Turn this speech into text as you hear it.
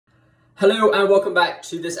Hello and welcome back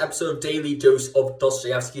to this episode of Daily Dose of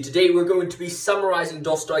Dostoevsky. Today we're going to be summarising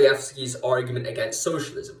Dostoevsky's argument against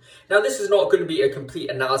socialism. Now this is not going to be a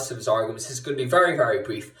complete analysis of his arguments, this is going to be very, very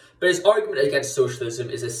brief, but his argument against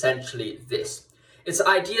socialism is essentially this. It's the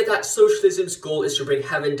idea that socialism's goal is to bring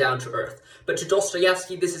heaven down to earth. But to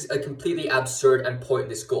Dostoevsky, this is a completely absurd and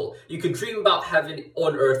pointless goal. You can dream about heaven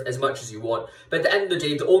on earth as much as you want, but at the end of the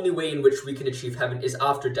day, the only way in which we can achieve heaven is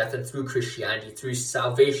after death and through Christianity, through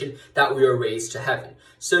salvation, that we are raised to heaven.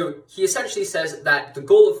 So he essentially says that the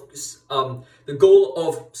goal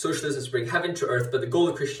of socialism is to bring heaven to earth, but the goal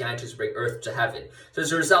of Christianity is to bring earth to heaven. So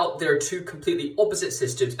as a result, there are two completely opposite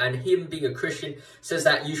systems, and him being a Christian says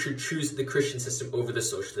that you should choose the Christian system over the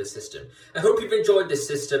socialist system. I hope you've enjoyed this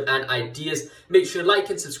system and ideas. Make sure to like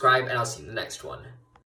and subscribe, and I'll see you in the next one.